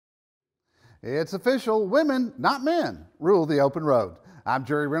It's official, women, not men, rule the open road. I'm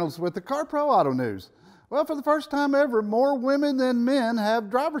Jerry Reynolds with the Car Pro Auto News. Well, for the first time ever, more women than men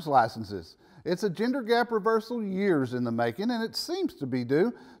have driver's licenses. It's a gender gap reversal years in the making, and it seems to be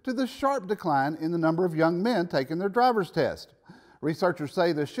due to the sharp decline in the number of young men taking their driver's test. Researchers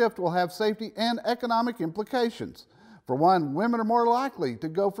say the shift will have safety and economic implications. For one, women are more likely to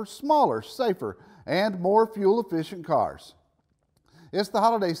go for smaller, safer, and more fuel-efficient cars. It's the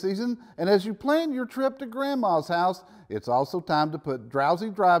holiday season, and as you plan your trip to Grandma's house, it's also time to put drowsy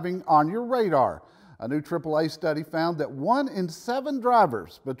driving on your radar. A new AAA study found that 1 in 7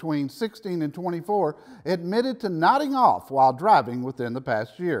 drivers between 16 and 24 admitted to nodding off while driving within the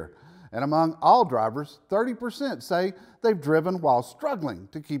past year. And among all drivers, 30% say they've driven while struggling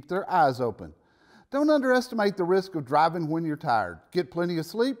to keep their eyes open. Don't underestimate the risk of driving when you're tired. Get plenty of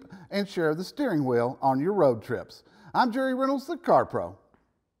sleep and share the steering wheel on your road trips. I'm Jerry Reynolds, the Car Pro.